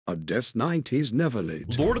A Death Knight is never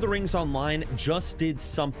late. Lord of the Rings Online just did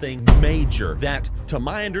something major that, to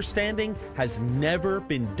my understanding, has never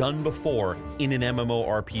been done before in an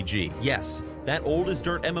MMORPG. Yes, that old as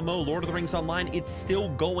dirt MMO, Lord of the Rings Online, it's still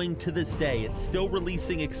going to this day. It's still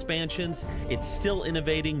releasing expansions, it's still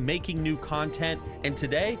innovating, making new content, and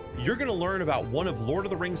today, you're gonna learn about one of Lord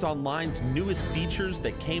of the Rings Online's newest features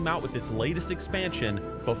that came out with its latest expansion,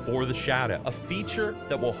 Before the Shadow. A feature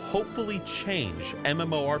that will hopefully change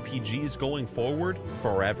MMORPGs going forward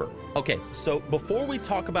forever. Okay, so before we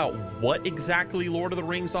talk about what exactly Lord of the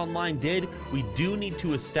Rings Online did, we do need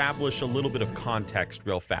to establish a little bit of context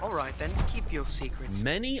real fast. All right then, keep your secrets.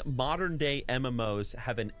 Many modern day MMOs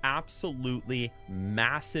have an absolutely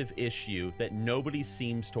massive issue that nobody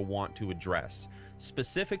seems to want to address.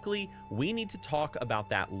 Specifically, we need to talk about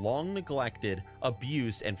that long neglected,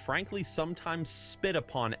 abused, and frankly sometimes spit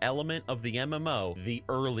upon element of the MMO, the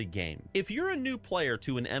early game. If you're a new player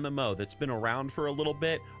to an MMO that's been around for a little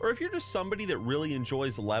bit, or if you're just somebody that really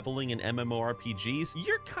enjoys leveling in MMORPGs,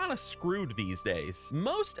 you're kind of screwed these days.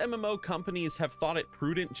 Most MMO companies have thought it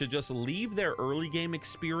prudent to just leave their early game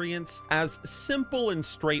experience as simple and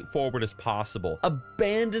straightforward as possible,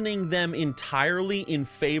 abandoning them entirely in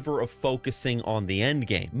favor of focusing on the end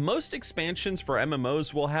game. Most expansions for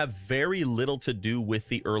MMOs will have very little to do with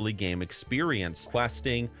the early game experience,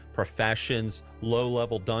 questing, professions,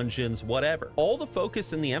 low-level dungeons, whatever. All the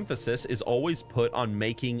focus and the emphasis is always put on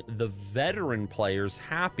making the veteran players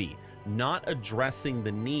happy, not addressing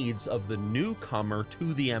the needs of the newcomer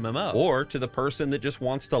to the MMO, or to the person that just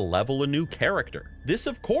wants to level a new character. This,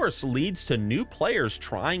 of course, leads to new players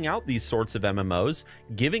trying out these sorts of MMOs,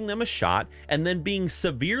 giving them a shot, and then being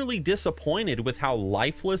severely disappointed with how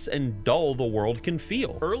lifeless and dull the world can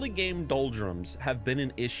feel. Early game doldrums have been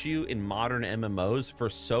an issue in modern MMOs for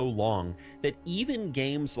so long that even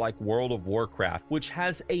games like World of Warcraft, which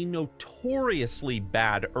has a notoriously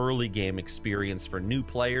bad early game experience for new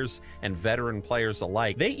players and veteran players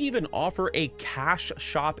alike, they even offer a cash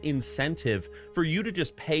shop incentive for you to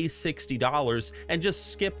just pay $60 and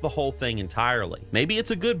just skip the whole thing entirely. Maybe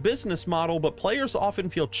it's a good business model, but players often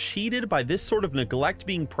feel cheated by this sort of neglect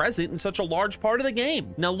being present in such a large part of the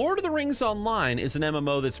game. Now, Lord of the Rings Online is an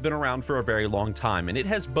MMO that's been around for a very long time, and it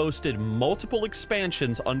has boasted multiple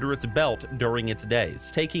expansions under its belt during its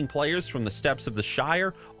days, taking players from the steppes of the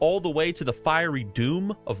Shire all the way to the fiery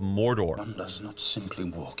doom of Mordor. One does not simply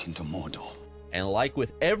walk into Mordor. And like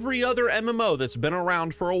with every other MMO that's been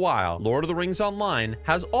around for a while, Lord of the Rings Online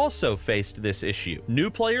has also faced this issue. New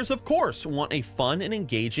players, of course, want a fun and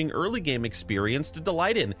engaging early game experience to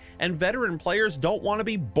delight in, and veteran players don't want to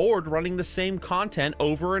be bored running the same content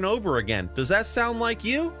over and over again. Does that sound like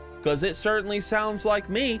you? Because it certainly sounds like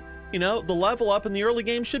me. You know, the level up in the early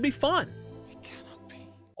game should be fun.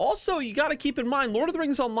 Also, you got to keep in mind, Lord of the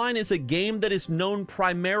Rings Online is a game that is known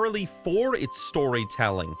primarily for its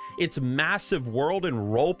storytelling, its massive world and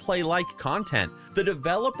roleplay-like content. The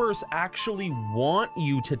developers actually want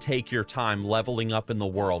you to take your time leveling up in the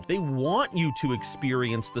world. They want you to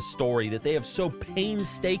experience the story that they have so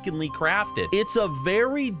painstakingly crafted. It's a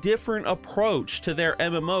very different approach to their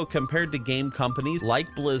MMO compared to game companies like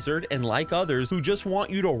Blizzard and like others who just want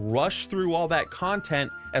you to rush through all that content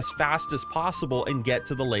as fast as possible and get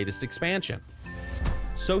to the latest expansion.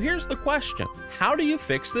 So here's the question: how do you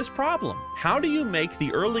fix this problem? How do you make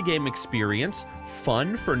the early game experience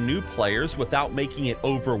fun for new players without making it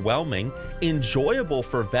overwhelming, enjoyable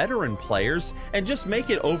for veteran players, and just make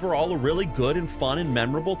it overall a really good and fun and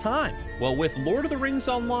memorable time? Well, with Lord of the Rings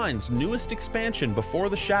Online's newest expansion, Before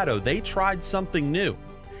the Shadow, they tried something new,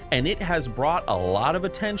 and it has brought a lot of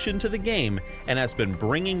attention to the game and has been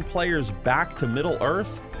bringing players back to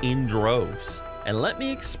Middle-earth in droves. And let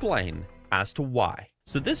me explain as to why.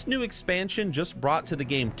 So this new expansion just brought to the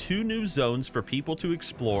game 2 new zones for people to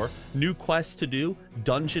explore, new quests to do,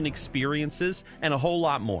 dungeon experiences, and a whole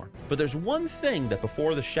lot more. But there's one thing that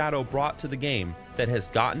Before the Shadow brought to the game that has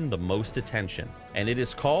gotten the most attention, and it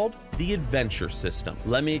is called the adventure system.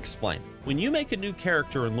 Let me explain. When you make a new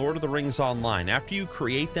character in Lord of the Rings Online, after you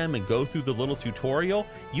create them and go through the little tutorial,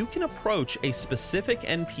 you can approach a specific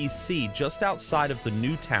NPC just outside of the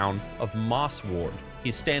new town of Mossward.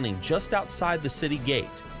 He's standing just outside the city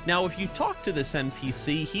gate. Now, if you talk to this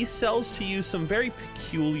NPC, he sells to you some very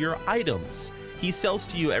peculiar items. He sells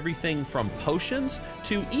to you everything from potions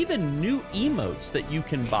to even new emotes that you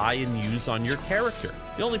can buy and use on your character.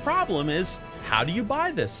 The only problem is, how do you buy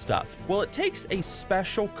this stuff? Well, it takes a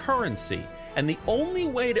special currency, and the only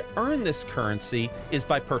way to earn this currency is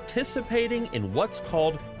by participating in what's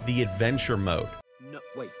called the adventure mode. No,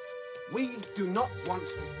 wait. We do not want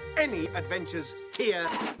any adventures here.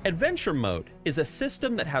 Adventure mode is a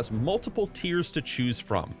system that has multiple tiers to choose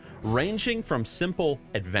from, ranging from simple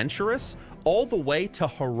adventurous all the way to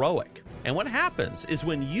heroic. And what happens is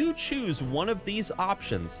when you choose one of these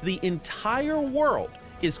options, the entire world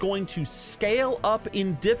is going to scale up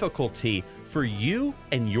in difficulty for you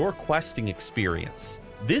and your questing experience.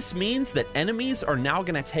 This means that enemies are now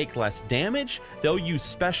going to take less damage, they'll use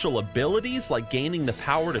special abilities like gaining the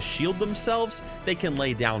power to shield themselves, they can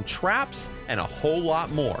lay down traps, and a whole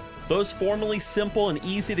lot more. Those formerly simple and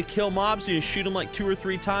easy to kill mobs, you shoot them like 2 or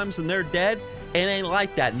 3 times and they're dead, it ain't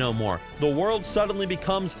like that no more. The world suddenly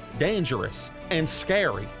becomes dangerous and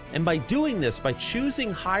scary. And by doing this, by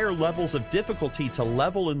choosing higher levels of difficulty to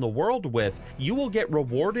level in the world with, you will get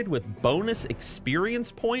rewarded with bonus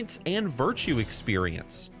experience points and virtue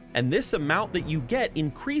experience. And this amount that you get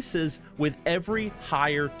increases with every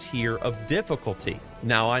higher tier of difficulty.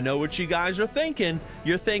 Now, I know what you guys are thinking.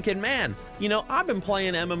 You're thinking, man, you know, I've been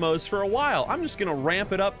playing MMOs for a while. I'm just gonna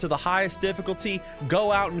ramp it up to the highest difficulty,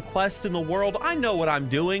 go out and quest in the world. I know what I'm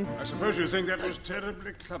doing. I suppose you think that was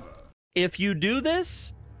terribly clever. If you do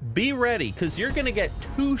this, be ready, because you're gonna get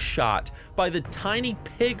 2-shot by the tiny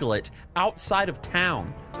piglet outside of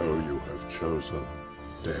town. So you have chosen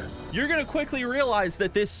death. You're gonna quickly realize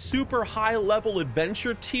that this super high level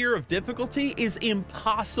adventure tier of difficulty is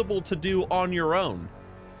impossible to do on your own.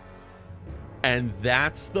 And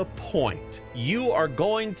that's the point. You are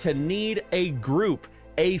going to need a group,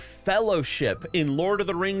 a fellowship in Lord of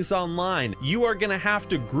the Rings Online. You are gonna have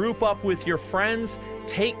to group up with your friends,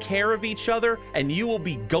 take care of each other, and you will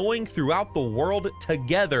be going throughout the world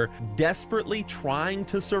together, desperately trying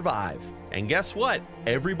to survive. And guess what?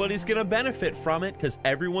 Everybody's gonna benefit from it because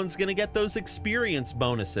everyone's gonna get those experience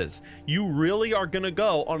bonuses. You really are gonna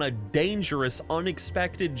go on a dangerous,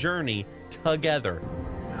 unexpected journey together.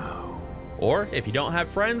 Or if you don't have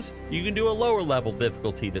friends, you can do a lower level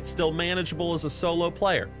difficulty that's still manageable as a solo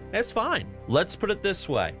player. That's fine. Let's put it this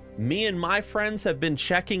way. Me and my friends have been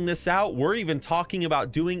checking this out. We're even talking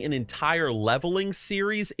about doing an entire leveling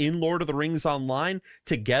series in Lord of the Rings Online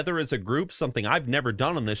together as a group, something I've never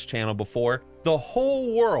done on this channel before. The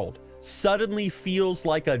whole world suddenly feels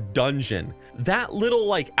like a dungeon. That little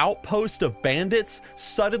like outpost of bandits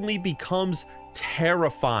suddenly becomes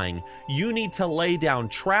terrifying. You need to lay down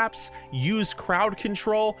traps, use crowd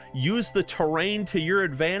control, use the terrain to your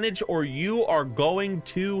advantage, or you are going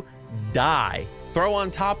to die. Throw on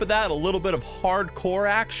top of that a little bit of hardcore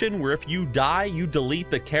action where if you die, you delete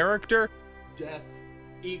the character. Death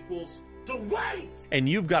equals the wait! And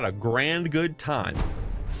you've got a grand good time.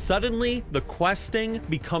 Suddenly, the questing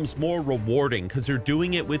becomes more rewarding because you're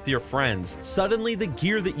doing it with your friends. Suddenly, the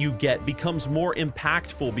gear that you get becomes more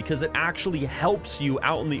impactful because it actually helps you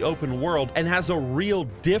out in the open world and has a real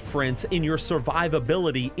difference in your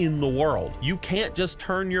survivability in the world. You can't just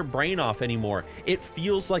turn your brain off anymore. It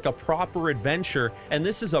feels like a proper adventure, and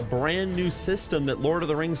this is a brand new system that Lord of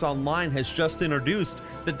the Rings Online has just introduced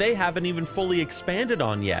that they haven't even fully expanded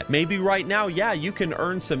on yet. Maybe right now, yeah, you can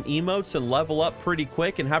earn some emotes and level up pretty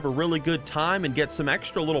quick and have a really good time and get some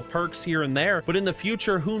extra little perks here and there, but in the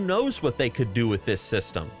future, who knows what they could do with this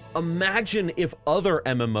system. Imagine if other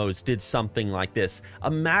MMOs did something like this.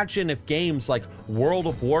 Imagine if games like World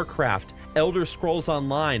of Warcraft, Elder Scrolls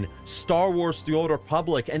Online, Star Wars The Old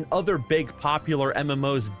Republic, and other big popular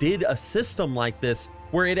MMOs did a system like this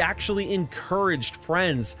where it actually encouraged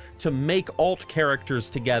friends to make alt characters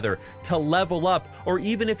together, to level up, or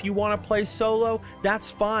even if you want to play solo,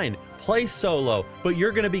 that's fine. Play solo, but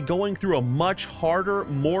you're going to be going through a much harder,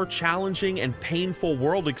 more challenging and painful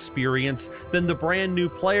world experience than the brand new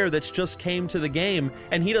player that's just came to the game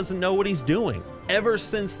and he doesn't know what he's doing. Ever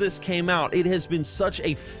since this came out, it has been such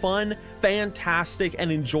a fun, fantastic,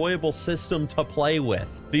 and enjoyable system to play with.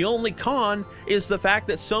 The only con is the fact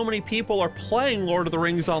that so many people are playing Lord of the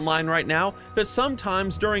Rings Online right now that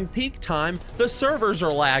sometimes during peak time, the servers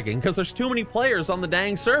are lagging because there's too many players on the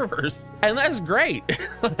dang servers. And that's great.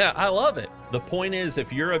 I love it. The point is,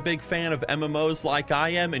 if you're a big fan of MMOs like I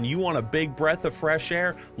am and you want a big breath of fresh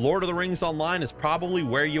air, Lord of the Rings Online is probably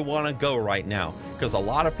where you want to go right now because a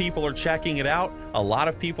lot of people are checking it out. A lot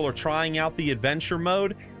of people are trying out the adventure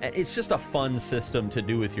mode. It's just a fun system to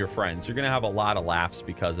do with your friends. You're going to have a lot of laughs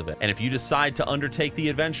because of it. And if you decide to undertake the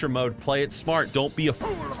adventure mode, play it smart. Don't be a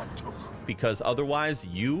fool. because otherwise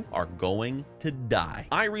you are going to die.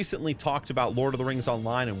 I recently talked about Lord of the Rings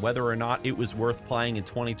Online and whether or not it was worth playing in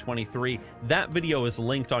 2023. That video is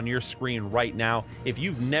linked on your screen right now. If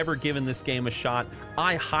you've never given this game a shot,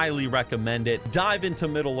 I highly recommend it. Dive into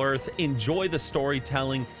Middle-earth, enjoy the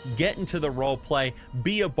storytelling, get into the roleplay,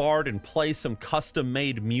 be a bard and play some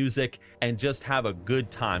custom-made music, and just have a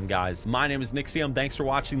good time, guys. My name is Nixxiom. Thanks for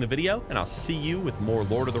watching the video, and I'll see you with more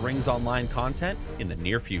Lord of the Rings Online content in the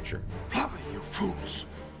near future. Fly, you fools!